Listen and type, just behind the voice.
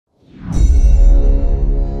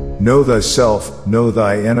Know thyself, know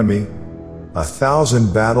thy enemy.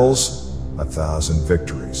 1,000 battles, 1,000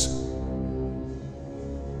 victories.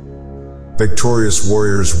 Victorious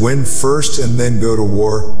warriors win first and then go to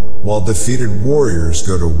war, while defeated warriors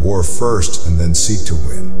go to war first and then seek to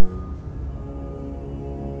win.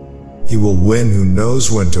 He will win who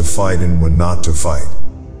knows when to fight and when not to fight.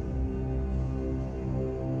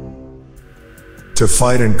 To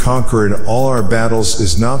fight and conquer in all our battles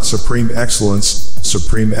is not supreme excellence.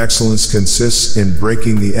 Supreme excellence consists in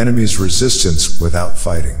breaking the enemy's resistance without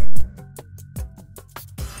fighting.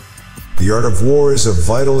 The art of war is of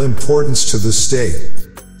vital importance to the state.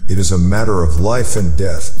 It is a matter of life and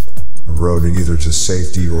death, a road either to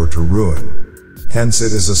safety or to ruin. Hence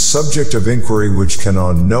it is a subject of inquiry which can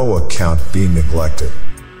on no account be neglected.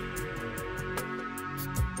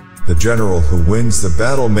 The general who wins the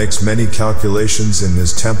battle makes many calculations in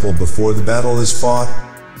his temple before the battle is fought.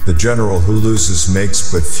 The general who loses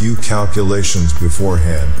makes but few calculations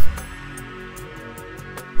beforehand.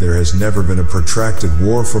 There has never been a protracted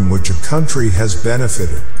war from which a country has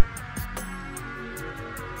benefited.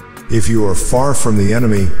 If you are far from the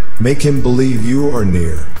enemy, make him believe you are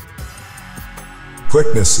near.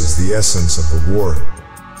 Quickness is the essence of the war.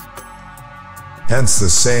 Hence the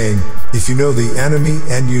saying, if you know the enemy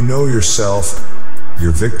and you know yourself,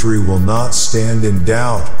 your victory will not stand in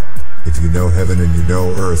doubt. If you know heaven and you know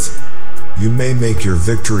earth, you may make your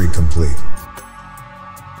victory complete.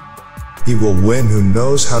 He will win who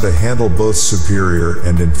knows how to handle both superior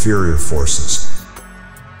and inferior forces.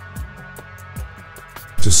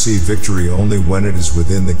 To see victory only when it is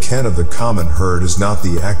within the ken of the common herd is not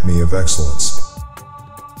the acme of excellence.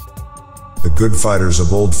 The good fighters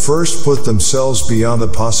of old first put themselves beyond the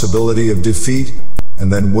possibility of defeat,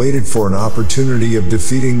 and then waited for an opportunity of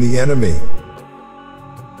defeating the enemy.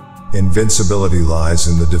 Invincibility lies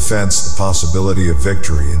in the defense, the possibility of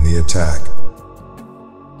victory in the attack.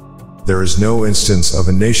 There is no instance of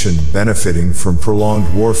a nation benefiting from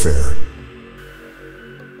prolonged warfare.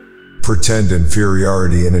 Pretend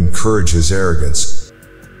inferiority and encourage his arrogance.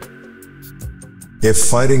 If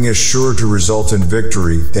fighting is sure to result in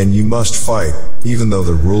victory, then you must fight, even though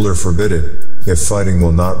the ruler forbid it. If fighting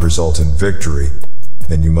will not result in victory,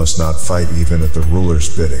 then you must not fight even at the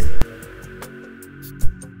ruler's bidding.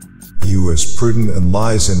 He who is prudent and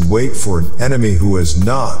lies in wait for an enemy who is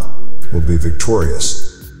not, will be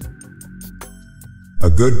victorious.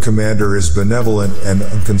 A good commander is benevolent and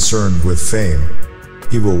unconcerned with fame.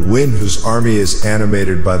 He will win whose army is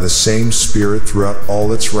animated by the same spirit throughout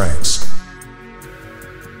all its ranks.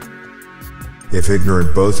 If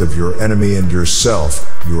ignorant both of your enemy and yourself,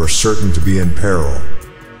 you are certain to be in peril.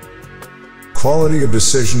 Quality of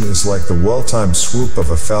decision is like the well-timed swoop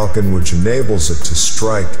of a falcon which enables it to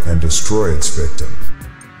strike and destroy its victim.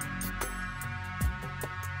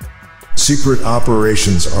 Secret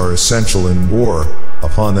operations are essential in war.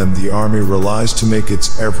 Upon them the army relies to make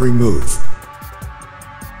its every move.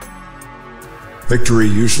 Victory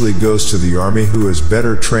usually goes to the army who has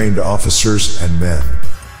better trained officers and men.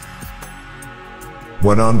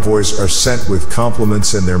 When envoys are sent with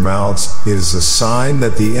compliments in their mouths, it is a sign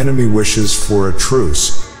that the enemy wishes for a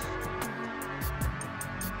truce.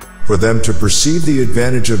 For them to perceive the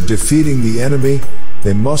advantage of defeating the enemy,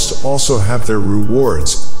 they must also have their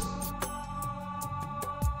rewards.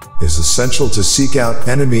 It is essential to seek out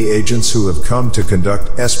enemy agents who have come to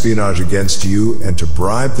conduct espionage against you and to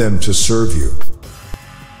bribe them to serve you.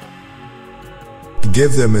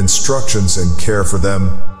 Give them instructions and care for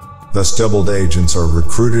them. Thus doubled agents are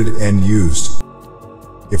recruited and used.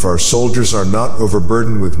 If our soldiers are not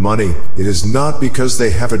overburdened with money, it is not because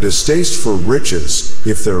they have a distaste for riches.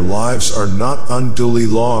 If their lives are not unduly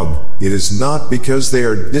long, it is not because they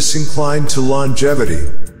are disinclined to longevity.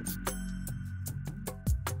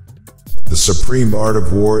 The supreme art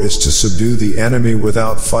of war is to subdue the enemy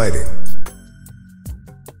without fighting.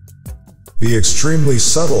 Be extremely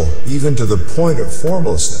subtle, even to the point of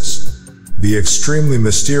formlessness. Be extremely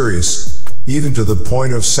mysterious, even to the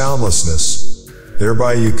point of soundlessness.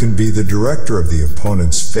 Thereby you can be the director of the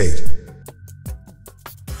opponent's fate.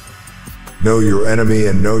 Know your enemy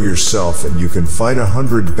and know yourself, and you can fight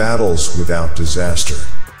 100 battles without disaster.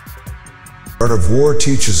 The art of war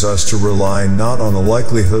teaches us to rely not on the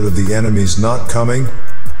likelihood of the enemy's not coming,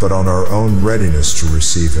 but on our own readiness to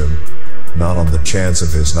receive him, not on the chance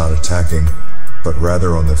of his not attacking, but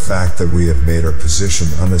rather on the fact that we have made our position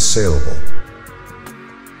unassailable.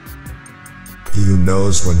 He who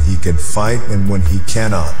knows when he can fight and when he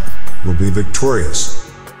cannot, will be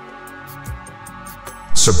victorious.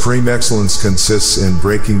 Supreme excellence consists in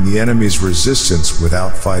breaking the enemy's resistance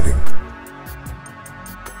without fighting.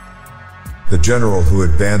 The general who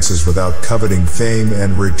advances without coveting fame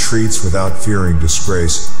and retreats without fearing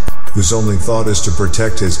disgrace, whose only thought is to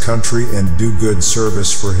protect his country and do good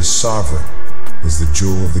service for his sovereign, is the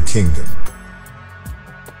jewel of the kingdom.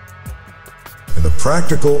 In the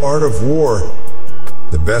practical art of war,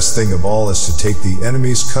 the best thing of all is to take the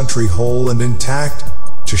enemy's country whole and intact.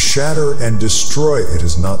 To shatter and destroy it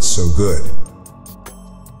is not so good.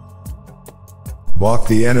 Block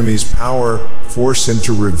the enemy's power, force him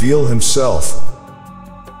to reveal himself.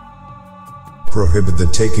 Prohibit the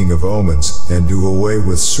taking of omens, and do away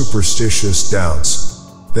with superstitious doubts.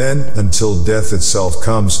 Then, until death itself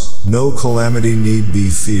comes, no calamity need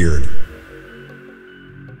be feared.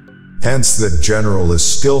 Hence that general is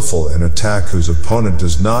skillful in attack whose opponent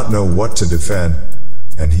does not know what to defend,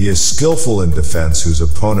 and he is skillful in defense whose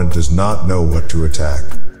opponent does not know what to attack.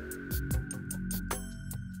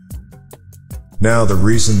 Now the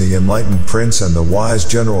reason the enlightened prince and the wise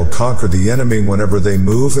general conquer the enemy whenever they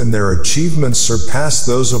move and their achievements surpass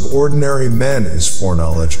those of ordinary men is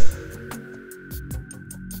foreknowledge.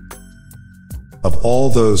 Of all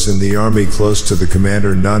those in the army close to the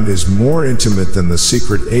commander, none is more intimate than the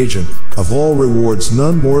secret agent. Of all rewards,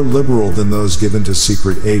 none more liberal than those given to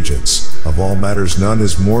secret agents. Of all matters, none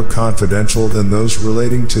is more confidential than those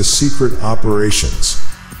relating to secret operations.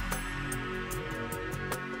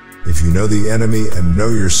 If you know the enemy and know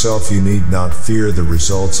yourself, you need not fear the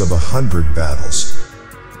results of 100 battles.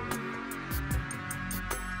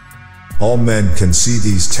 All men can see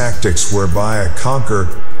these tactics whereby I conquer,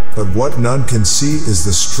 but what none can see is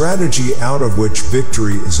the strategy out of which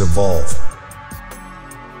victory is evolved.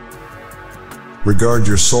 Regard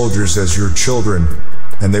your soldiers as your children,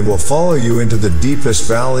 and they will follow you into the deepest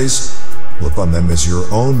valleys. Look on them as your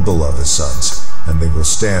own beloved sons, and they will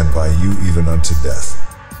stand by you even unto death.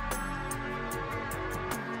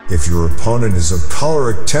 If your opponent is of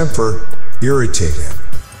choleric temper, irritate him.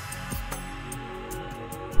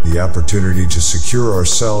 The opportunity to secure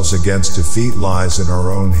ourselves against defeat lies in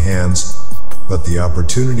our own hands, but the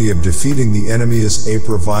opportunity of defeating the enemy is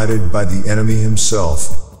provided by the enemy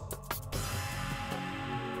himself.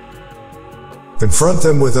 Confront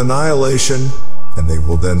them with annihilation, and they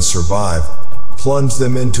will then survive. Plunge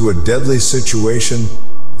them into a deadly situation,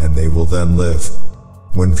 and they will then live.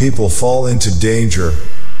 When people fall into danger,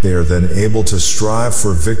 they are then able to strive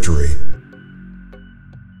for victory.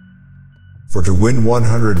 For to win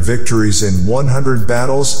 100 victories in 100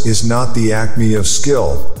 battles is not the acme of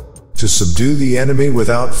skill. To subdue the enemy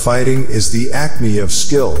without fighting is the acme of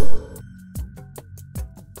skill.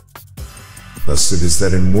 Thus it is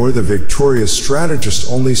that in war the victorious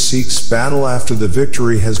strategist only seeks battle after the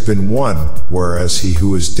victory has been won, whereas he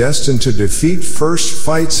who is destined to defeat first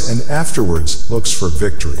fights and afterwards looks for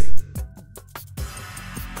victory.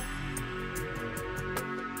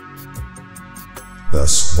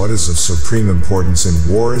 Thus, what is of supreme importance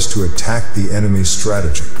in war is to attack the enemy's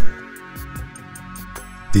strategy.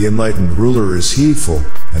 The enlightened ruler is heedful,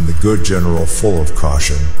 and the good general full of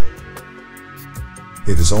caution.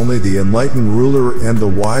 It is only the enlightened ruler and the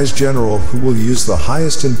wise general who will use the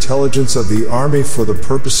highest intelligence of the army for the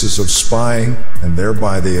purposes of spying, and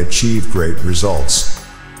thereby they achieve great results.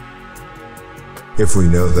 If we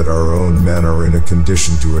know that our own men are in a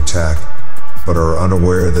condition to attack, but are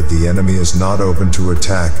unaware that the enemy is not open to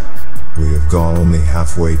attack, we have gone only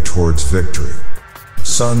halfway towards victory.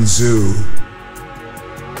 Sun Tzu